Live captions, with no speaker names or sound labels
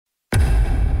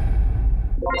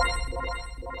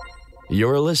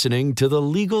You're listening to the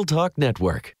Legal Talk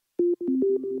Network.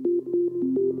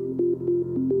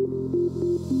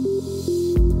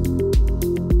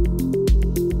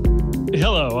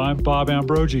 Hello, I'm Bob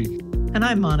Ambrogi. And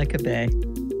I'm Monica Bay.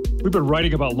 We've been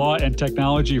writing about law and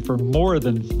technology for more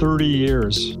than 30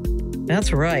 years.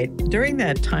 That's right. During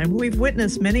that time, we've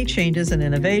witnessed many changes and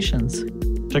innovations.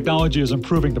 Technology is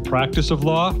improving the practice of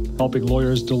law, helping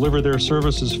lawyers deliver their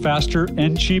services faster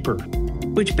and cheaper.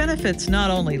 Which benefits not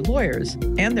only lawyers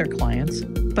and their clients,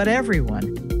 but everyone.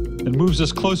 And moves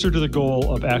us closer to the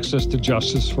goal of access to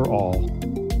justice for all.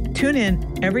 Tune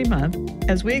in every month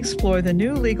as we explore the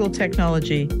new legal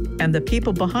technology and the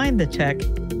people behind the tech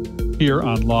here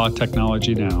on Law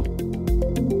Technology Now.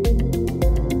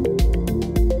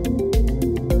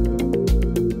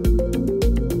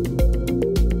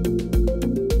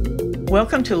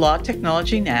 Welcome to Law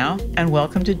Technology Now, and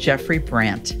welcome to Jeffrey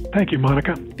Brandt. Thank you,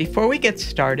 Monica. Before we get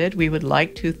started, we would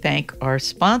like to thank our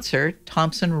sponsor,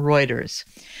 Thomson Reuters.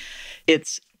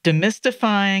 Its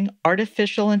demystifying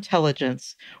artificial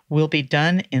intelligence will be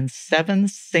done in 7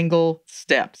 single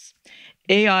steps.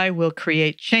 AI will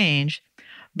create change,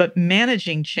 but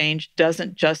managing change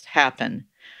doesn't just happen.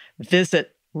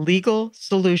 Visit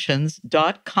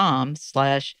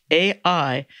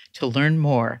legalsolutions.com/AI to learn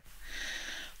more.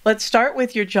 Let's start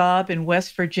with your job in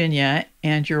West Virginia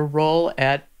and your role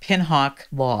at Pinhawk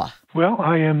Law. Well,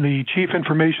 I am the Chief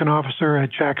Information Officer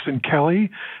at Jackson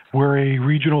Kelly. We're a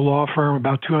regional law firm,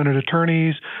 about 200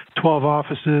 attorneys, 12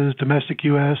 offices, domestic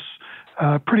U.S.,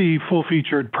 pretty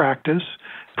full-featured practice.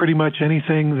 Pretty much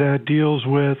anything that deals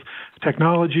with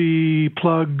technology,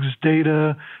 plugs,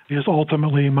 data is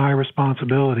ultimately my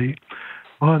responsibility.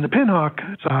 On the Pinhawk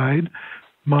side,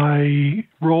 my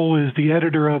role is the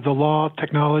editor of the Law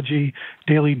Technology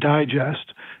Daily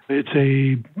Digest. It's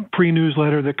a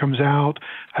pre-newsletter that comes out.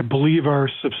 I believe our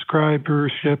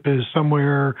subscribership is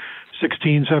somewhere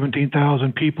 16,000,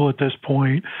 17,000 people at this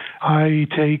point. I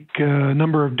take a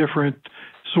number of different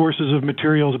sources of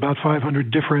materials, about 500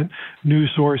 different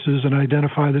news sources, and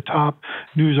identify the top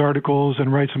news articles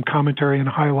and write some commentary and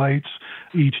highlights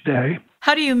each day.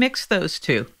 How do you mix those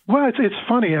two? Well, it's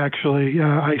funny, actually.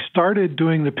 I started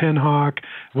doing the Pinhawk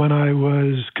when I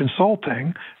was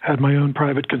consulting, had my own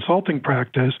private consulting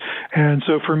practice. And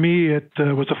so for me, it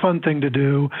was a fun thing to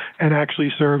do and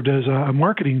actually served as a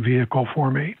marketing vehicle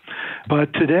for me.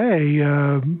 But today,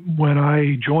 when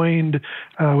I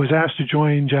was asked to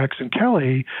join Jackson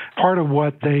Kelly, part of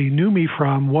what they knew me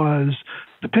from was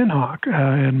the Pinhawk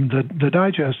and the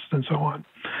digests and so on.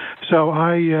 So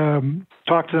I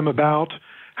talked to them about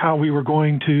how we were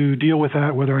going to deal with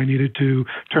that, whether I needed to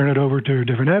turn it over to a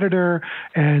different editor.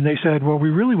 And they said, well, we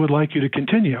really would like you to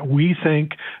continue. We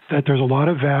think that there's a lot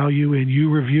of value in you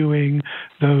reviewing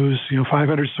those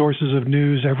 500 sources of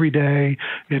news every day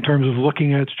in terms of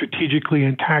looking at strategically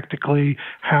and tactically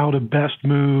how to best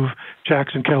move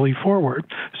Jackson Kelly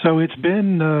forward. So it's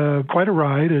been quite a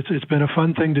ride. It's been a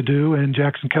fun thing to do, and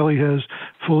Jackson Kelly has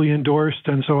fully endorsed,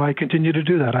 and so I continue to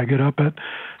do that. I get up at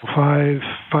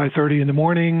 5:30 in the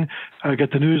morning,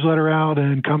 get the newsletter out,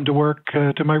 and come to work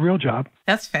to my real job.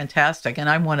 That's fantastic, and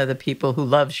I'm one of the people who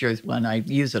loves your one. I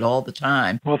use it all the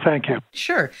time. Well, thank you.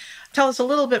 Sure. Tell us a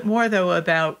little bit more, though,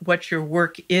 about what your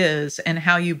work is and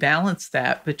how you balance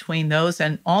that between those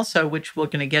and also, which we're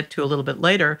going to get to a little bit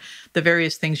later, the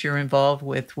various things you're involved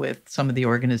with some of the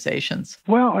organizations.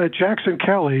 Well, at Jackson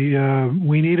Kelly,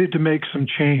 we needed to make some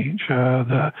change.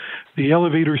 The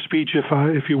elevator speech,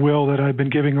 if you will, that I've been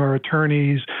giving our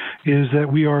attorneys is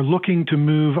that we are looking to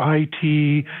move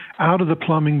IT out of the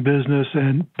plumbing business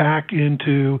and back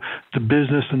into the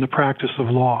business and the practice of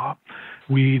law.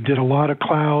 We did a lot of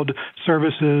cloud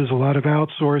services, a lot of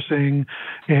outsourcing,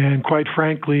 and quite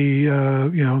frankly,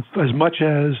 as much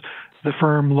as the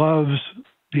firm loves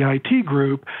the IT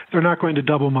group, they're not going to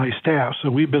double my staff.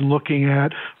 So we've been looking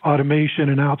at automation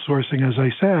and outsourcing, as I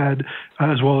said,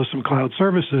 as well as some cloud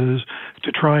services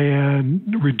to try and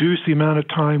reduce the amount of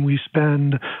time we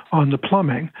spend on the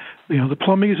plumbing. The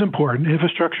plumbing is important.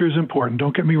 Infrastructure is important.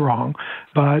 Don't get me wrong.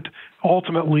 But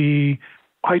ultimately,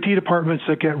 IT departments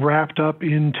that get wrapped up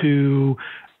into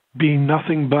being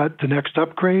nothing but the next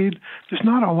upgrade, there's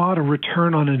not a lot of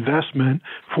return on investment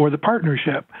for the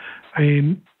partnership. I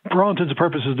mean, for all intents and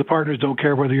purposes, the partners don't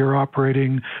care whether you're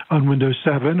operating on Windows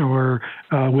 7 or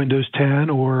Windows 10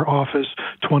 or Office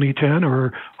 2010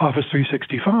 or Office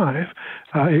 365.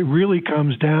 It really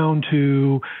comes down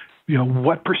to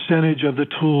what percentage of the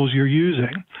tools you're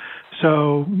using.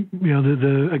 So,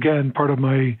 again, part of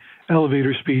my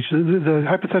elevator speech, the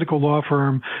hypothetical law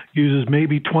firm uses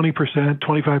maybe 20%,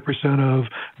 25% of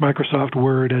Microsoft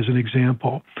Word as an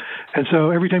example. And so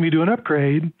every time you do an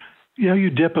upgrade, you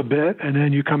dip a bit and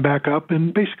then you come back up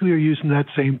and basically you're using that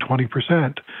same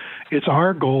 20%. It's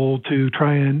our goal to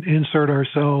try and insert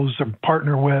ourselves or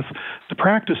partner with the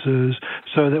practices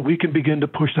so that we can begin to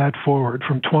push that forward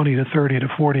from 20 to 30 to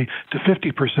 40 to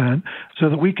 50% so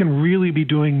that we can really be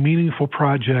doing meaningful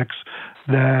projects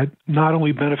that not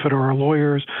only benefit our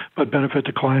lawyers, but benefit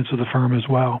the clients of the firm as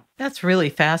well. That's really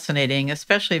fascinating,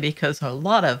 especially because a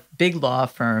lot of big law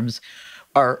firms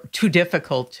are too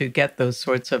difficult to get those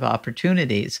sorts of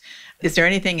opportunities. Is there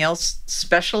anything else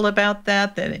special about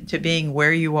that to being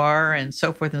where you are and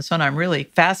so forth and so on? I'm really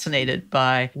fascinated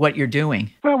by what you're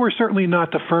doing. Well, we're certainly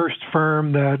not the first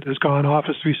firm that has gone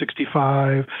Office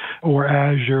 365 or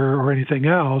Azure or anything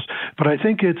else, but I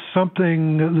think it's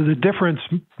something, the difference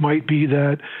might be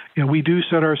that we do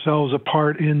set ourselves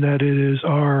apart in that it is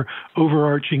our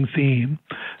overarching theme.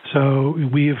 So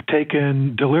we have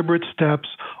taken deliberate steps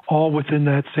all within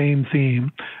that same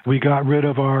theme. We got rid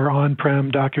of our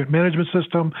on-prem document management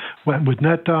system, went with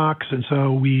NetDocs, and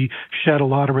so we shed a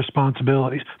lot of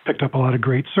responsibilities, picked up a lot of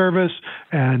great service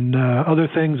and other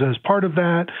things as part of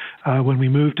that. When we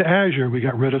moved to Azure, we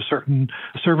got rid of certain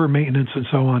server maintenance and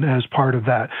so on as part of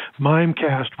that.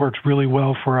 Mimecast works really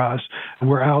well for us.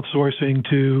 We're outsourcing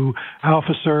to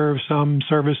AlphaServe some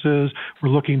services. We're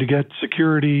looking to get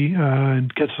security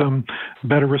and get some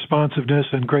better responsiveness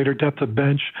and greater depth of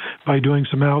bench by doing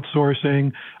some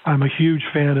outsourcing. I'm a huge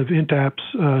fan of Intap's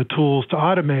tools to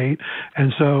automate.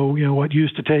 And so, what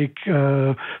used to take 3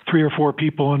 or 4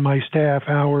 people on my staff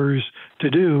hours to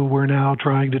do, we're now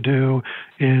trying to do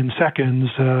in seconds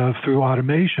through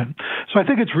automation. So I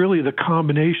think it's really the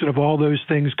combination of all those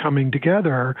things coming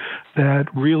together that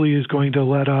really is going to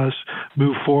let us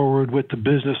move forward with the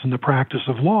business and the practice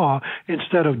of law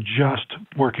instead of just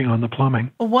working on the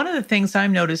plumbing. Well, one of the things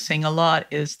I'm noticing a lot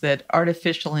is that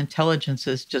artificial intelligence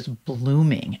is just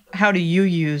blooming. How do you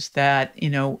use that,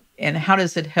 and how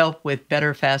does it help with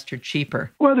better, faster,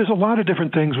 cheaper? Well, there's a lot of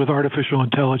different things with artificial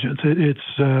intelligence. It's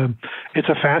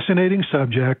a fascinating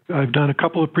subject. I've done a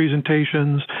couple of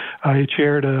presentations. I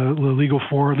chaired a legal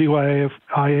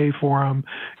IA forum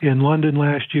in London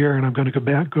last year, and I'm going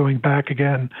to going back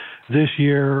again this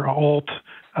year. ILTA.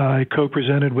 I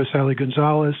co-presented with Sally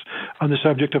Gonzalez on the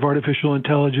subject of artificial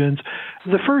intelligence.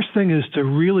 The first thing is to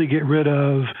really get rid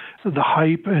of the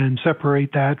hype and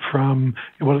separate that from,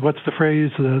 what's the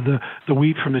phrase, the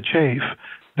wheat from the chaff.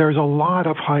 There's a lot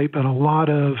of hype and a lot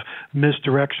of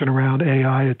misdirection around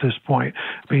AI at this point.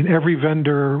 I mean, every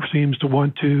vendor seems to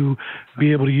want to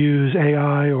be able to use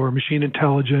AI or machine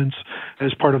intelligence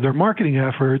as part of their marketing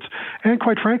efforts. And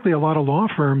quite frankly, a lot of law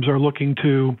firms are looking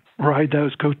to ride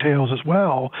those coattails as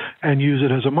well and use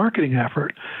it as a marketing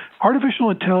effort. Artificial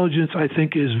intelligence, I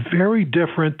think, is very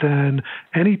different than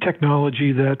any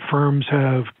technology that firms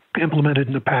have implemented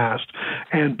in the past.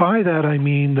 And by that, I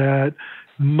mean that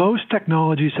most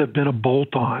technologies have been a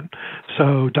bolt-on.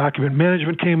 So document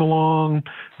management came along.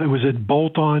 It was a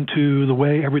bolt-on to the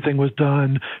way everything was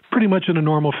done, pretty much in a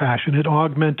normal fashion. It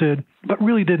augmented, but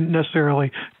really didn't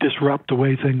necessarily disrupt the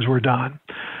way things were done.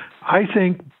 I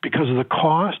think because of the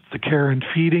cost, the care and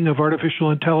feeding of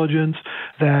artificial intelligence,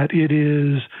 that it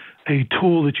is a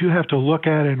tool that you have to look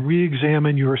at and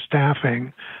re-examine your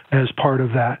staffing as part of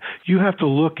that. You have to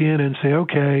look in and say,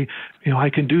 okay,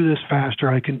 I can do this faster,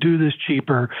 I can do this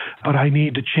cheaper, but I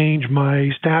need to change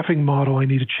my staffing model, I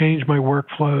need to change my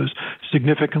workflows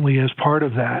significantly as part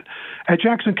of that. At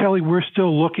Jackson Kelly, we're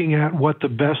still looking at what the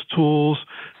best tools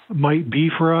might be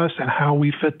for us and how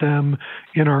we fit them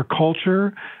in our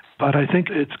culture. But I think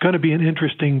it's going to be an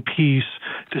interesting piece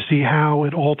to see how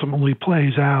it ultimately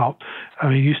plays out. I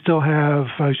mean, you still have,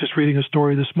 I was just reading a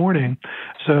story this morning.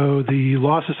 So the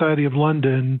Law Society of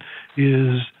London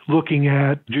is looking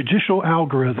at judicial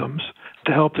algorithms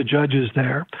to help the judges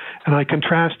there. And I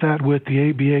contrast that with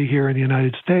the ABA here in the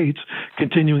United States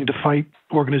continuing to fight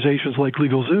organizations like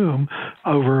LegalZoom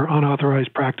over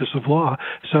unauthorized practice of law.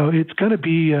 So it's going to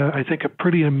be, I think, a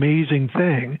pretty amazing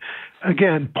thing.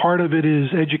 Again, part of it is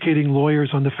educating lawyers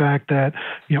on the fact that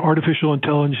artificial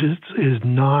intelligence is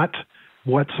not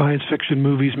what science fiction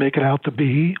movies make it out to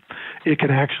be. It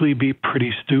can actually be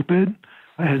pretty stupid.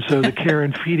 And so the care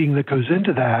and feeding that goes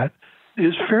into that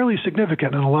is fairly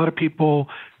significant, and a lot of people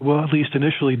will at least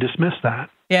initially dismiss that.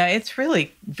 Yeah, it's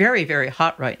really very, very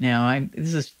hot right now.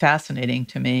 This is fascinating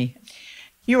to me.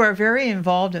 You are very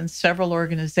involved in several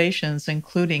organizations,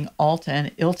 including ILTA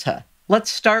and ILTA. Let's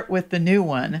start with the new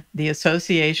one, the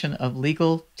Association of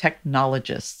Legal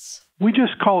Technologists. We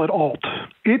just call it ALT.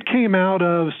 It came out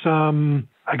of some,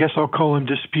 I guess I'll call them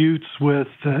disputes with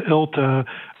ILTA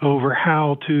over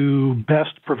how to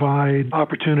best provide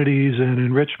opportunities and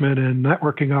enrichment and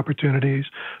networking opportunities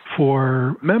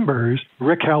for members.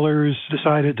 Rick Hellers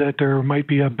decided that there might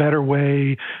be a better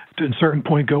way to, at a certain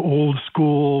point, go old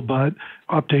school, but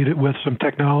update it with some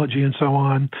technology and so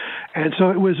on. And so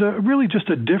it was really just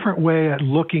a different way at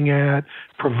looking at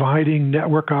providing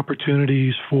network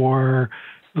opportunities for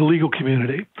the legal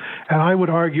community. And I would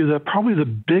argue that probably the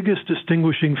biggest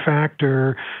distinguishing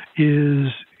factor is,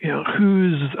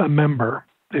 who's a member,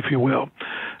 if you will.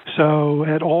 So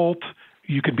at ALT,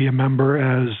 you could be a member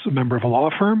as a member of a law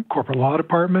firm, corporate law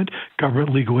department,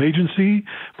 government legal agency,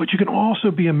 but you can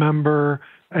also be a member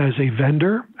as a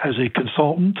vendor, as a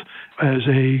consultant, as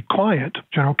a client,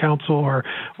 general counsel,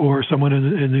 or someone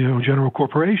in the general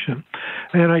corporation.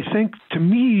 And I think, to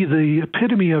me, the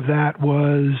epitome of that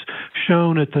was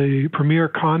shown at the premier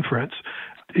conference.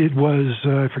 It was,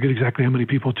 I forget exactly how many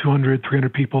people, 200,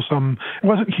 300 people, it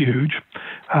wasn't huge,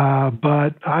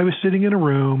 but I was sitting in a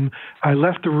room. I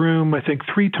left the room, I think,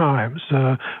 3 times,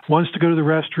 once to go to the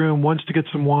restroom, once to get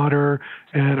some water,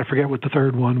 and I forget what the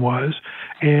third one was.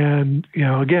 And,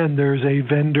 again, there's a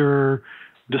vendor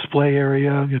display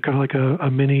area, kind of like a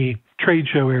mini trade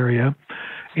show area.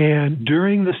 And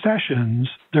during the sessions,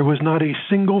 there was not a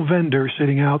single vendor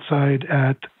sitting outside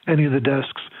at any of the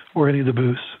desks or any of the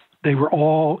booths. They were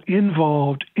all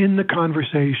involved in the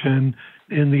conversation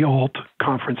in the ALT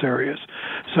conference areas.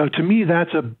 So to me,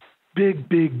 that's a big,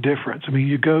 big difference. I mean,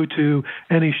 you go to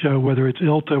any show, whether it's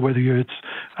ILTA, whether it's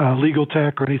Legal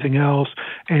Tech or anything else,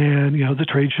 and, the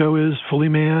trade show is fully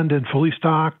manned and fully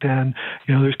stocked, and,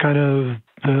 there's kind of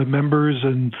the members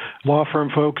and law firm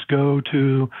folks go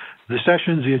to the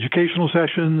sessions, the educational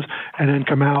sessions, and then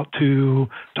come out to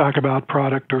talk about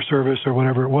product or service or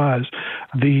whatever it was.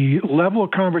 The level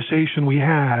of conversation we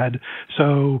had,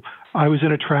 so I was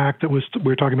in a track that we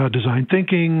were talking about design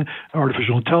thinking.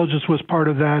 Artificial intelligence was part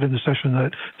of that in the session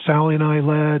that Sally and I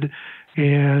led.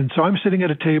 And so I'm sitting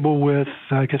at a table with,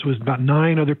 I guess it was about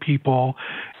 9 other people,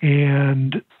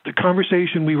 and the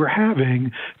conversation we were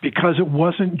having, because it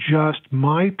wasn't just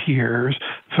my peers,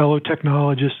 fellow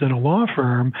technologists in a law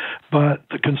firm, but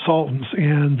the consultants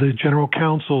and the general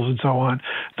counsels and so on,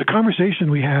 the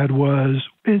conversation we had was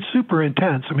super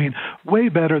intense. I mean, way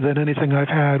better than anything I've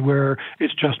had where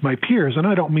it's just my peers. And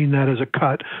I don't mean that as a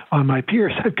cut on my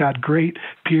peers. I've got great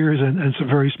peers and some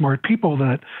very smart people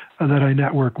that I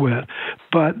network with.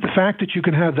 But the fact that you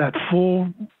can have that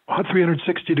full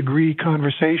 360-degree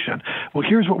conversation. Well,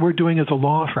 here's what we're doing as a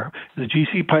law firm. The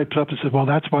GC pipes up and says, well,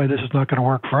 that's why this is not going to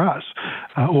work for us.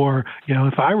 Or,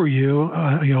 if I were you,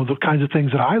 the kinds of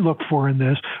things that I look for in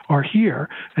this are here.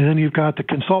 And then you've got the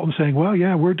consultant saying, well,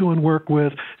 yeah, we're doing work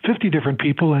with 50 different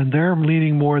people, and they're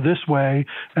leaning more this way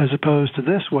as opposed to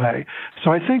this way.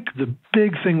 So I think the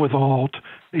big thing with ALT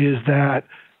is that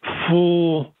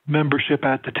full membership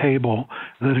at the table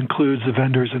that includes the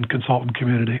vendors and consultant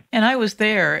community. And I was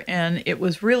there, and it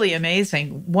was really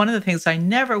amazing. One of the things I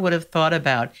never would have thought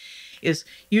about is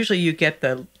usually you get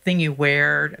the thing you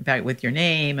wear about with your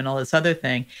name and all this other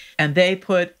thing, and they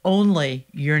put only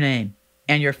your name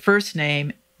and your first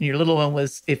name. And your little one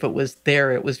was, if it was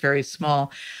there, it was very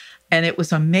small. And it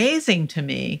was amazing to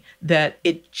me that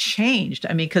it changed.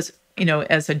 I mean, because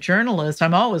as a journalist,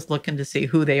 I'm always looking to see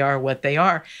who they are, what they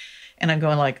are. And I'm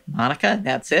going like, Monica,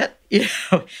 that's it?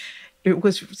 It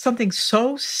was something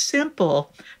so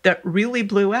simple that really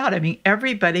blew out. I mean,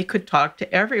 everybody could talk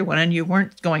to everyone, and you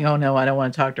weren't going, oh, no, I don't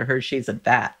want to talk to her. She's at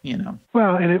that,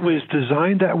 Well, and it was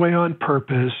designed that way on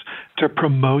purpose to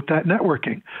promote that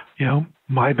networking.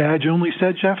 My badge only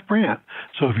said Jeff Brandt.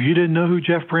 So if you didn't know who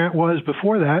Jeff Brandt was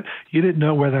before that, you didn't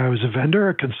know whether I was a vendor,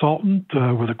 a consultant,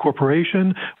 with a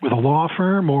corporation, with a law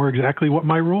firm, or exactly what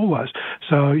my role was.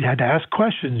 So you had to ask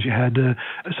questions. I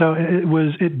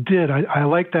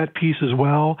like that piece as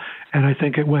well. And I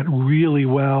think it went really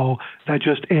well. That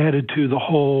just added to the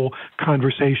whole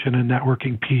conversation and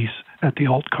networking piece at the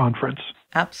ALT conference.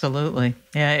 Absolutely.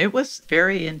 Yeah, it was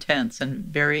very intense and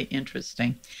very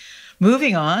interesting.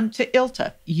 Moving on to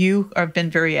ILTA. You have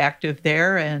been very active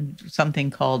there and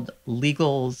something called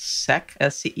Legal Sec,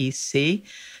 SEC.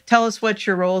 Tell us what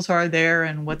your roles are there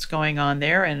and what's going on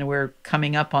there. And we're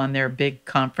coming up on their big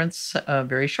conference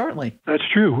very shortly. That's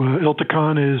true.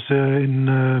 ILTACon is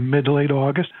in mid to late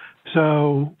August.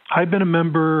 So I've been a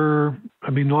member.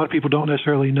 I mean, a lot of people don't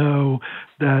necessarily know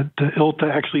that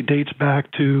ILTA actually dates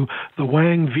back to the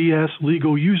Wang VS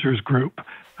Legal Users Group.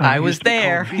 I was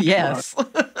there, yes.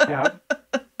 Yeah.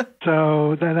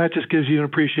 So that just gives you an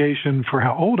appreciation for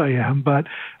how old I am. But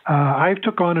I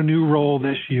took on a new role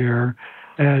this year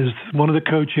as one of the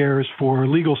co-chairs for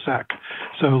LegalSec.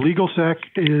 So LegalSec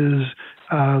is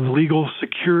the Legal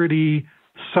Security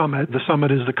Summit. The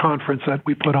summit is the conference that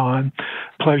we put on.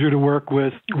 Pleasure to work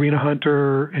with Rena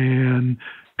Hunter and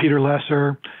Peter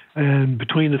Lesser, and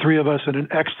between the three of us and an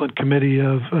excellent committee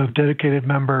of dedicated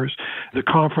members, the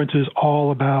conference is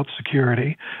all about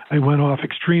security. It went off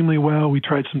extremely well. We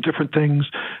tried some different things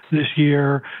this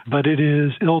year, but it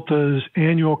is ILTA's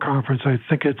annual conference. I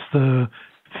think it's the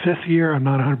fifth year. I'm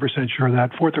not 100% sure of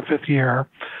that, fourth or fifth year.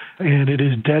 And it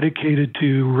is dedicated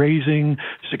to raising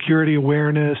security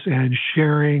awareness and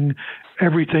sharing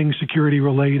everything security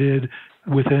related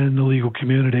within the legal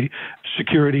community.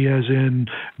 Security as in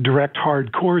direct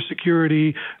hardcore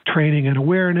security, training and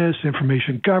awareness,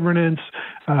 information governance.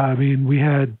 We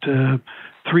had 3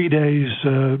 days,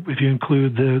 if you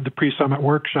include the pre-summit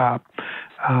workshop,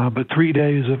 but 3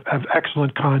 days of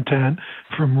excellent content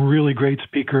from really great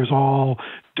speakers, all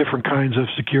different kinds of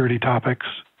security topics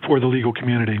for the legal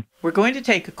community. We're going to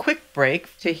take a quick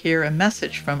break to hear a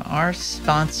message from our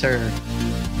sponsor.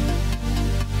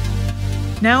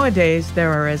 Nowadays,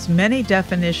 there are as many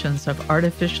definitions of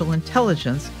artificial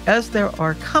intelligence as there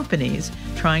are companies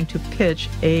trying to pitch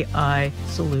AI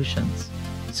solutions.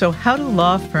 So how do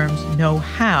law firms know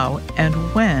how and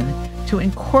when to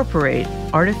incorporate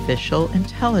artificial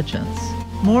intelligence?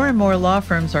 More and more law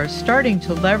firms are starting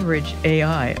to leverage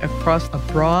AI across a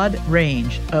broad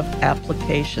range of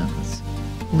applications: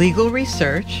 legal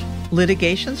research,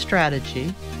 litigation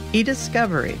strategy,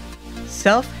 e-discovery,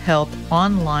 self-help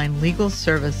online legal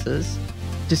services,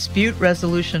 dispute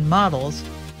resolution models,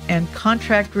 and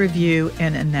contract review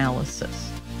and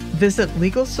analysis. Visit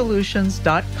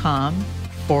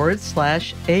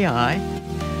legalsolutions.com/AI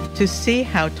to see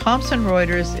how Thomson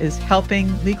Reuters is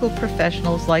helping legal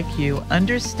professionals like you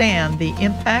understand the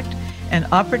impact and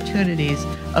opportunities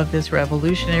of this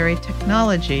revolutionary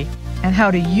technology and how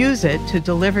to use it to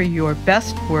deliver your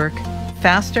best work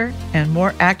faster and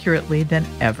more accurately than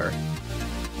ever.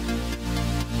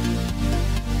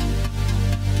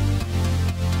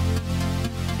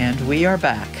 And we are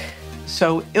back.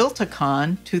 So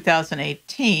ILTACon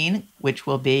 2018, which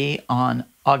will be on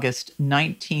August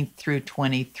 19th through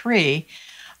 23,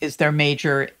 is their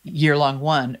major year-long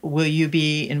one. Will you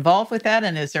be involved with that?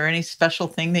 And is there any special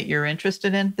thing that you're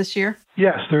interested in this year?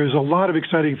 Yes, there's a lot of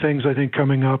exciting things, I think,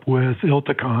 coming up with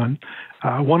ILTACon.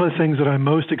 One of the things that I'm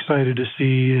most excited to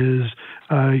see is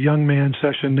a young man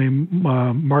session named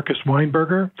Marcus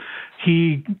Weinberger.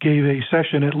 He gave a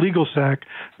session at LegalSec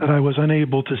that I was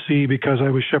unable to see because I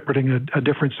was shepherding a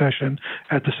different session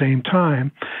at the same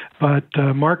time. But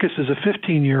Marcus is a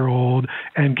 15-year-old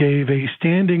and gave a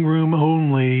standing room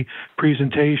only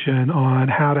presentation on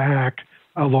how to hack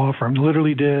a law firm.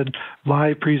 Literally did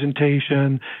live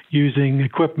presentation using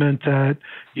equipment that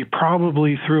you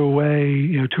probably threw away,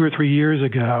 2 or 3 years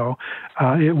ago.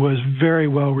 It was very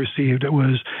well received. It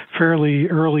was fairly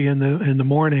early in the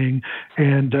morning,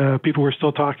 and people were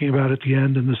still talking about it at the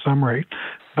end in the summary.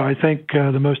 So I think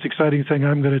the most exciting thing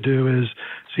I'm going to do is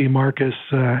see Marcus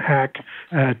hack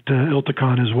at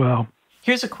ILTACon as well.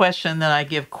 Here's a question that I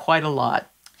give quite a lot.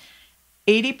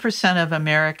 80% of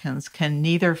Americans can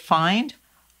neither find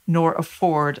nor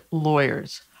afford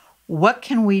lawyers. What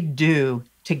can we do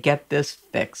to get this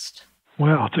fixed?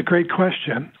 Well, it's a great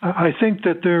question. I think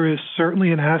that there is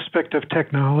certainly an aspect of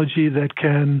technology that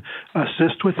can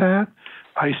assist with that.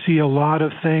 I see a lot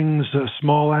of things,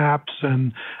 small apps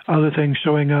and other things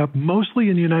showing up, mostly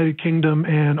in the United Kingdom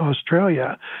and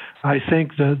Australia. I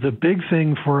think the big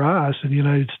thing for us in the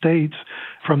United States,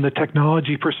 from the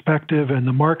technology perspective and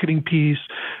the marketing piece,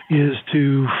 is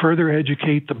to further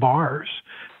educate the bars.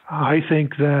 I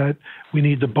think that we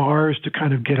need the bars to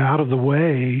kind of get out of the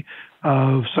way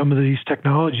of some of these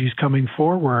technologies coming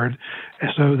forward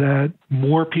so that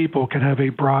more people can have a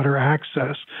broader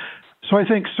access. So I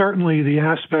think certainly the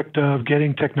aspect of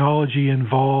getting technology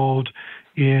involved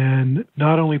in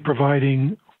not only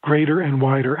providing greater and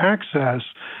wider access,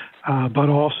 but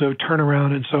also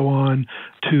turnaround and so on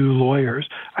to lawyers.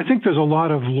 I think there's a lot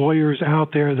of lawyers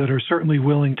out there that are certainly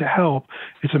willing to help.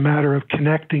 It's a matter of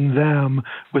connecting them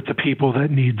with the people that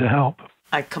need the help.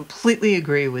 I completely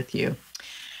agree with you.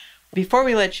 Before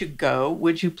we let you go,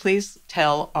 would you please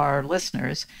tell our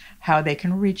listeners how they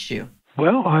can reach you?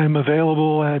 Well, I'm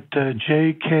available at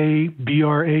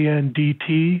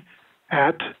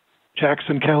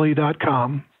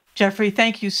jkbrandt@jacksonkelly.com. Jeffrey,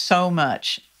 thank you so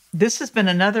much. This has been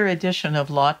another edition of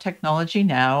Law Technology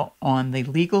Now on the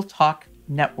Legal Talk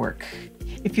Network.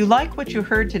 If you like what you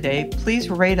heard today, please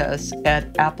rate us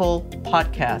at Apple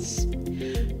Podcasts.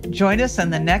 Join us in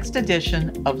the next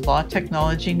edition of Law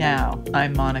Technology Now.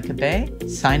 I'm Monica Bay,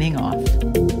 signing off.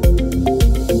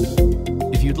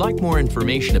 If you'd like more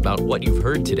information about what you've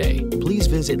heard today, please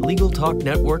visit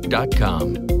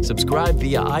LegalTalkNetwork.com. Subscribe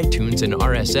via iTunes and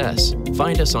RSS.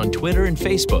 Find us on Twitter and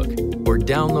Facebook, or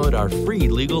download our free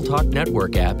Legal Talk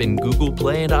Network app in Google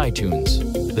Play and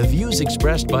iTunes. The views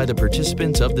expressed by the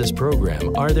participants of this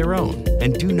program are their own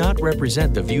and do not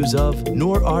represent the views of,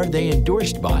 nor are they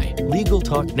endorsed by, Legal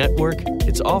Talk Network,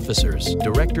 its officers,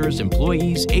 directors,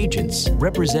 employees, agents,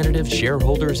 representatives,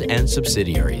 shareholders, and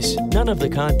subsidiaries. None of the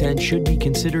content should be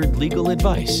considered legal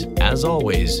advice. As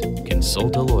always,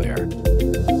 consult a lawyer.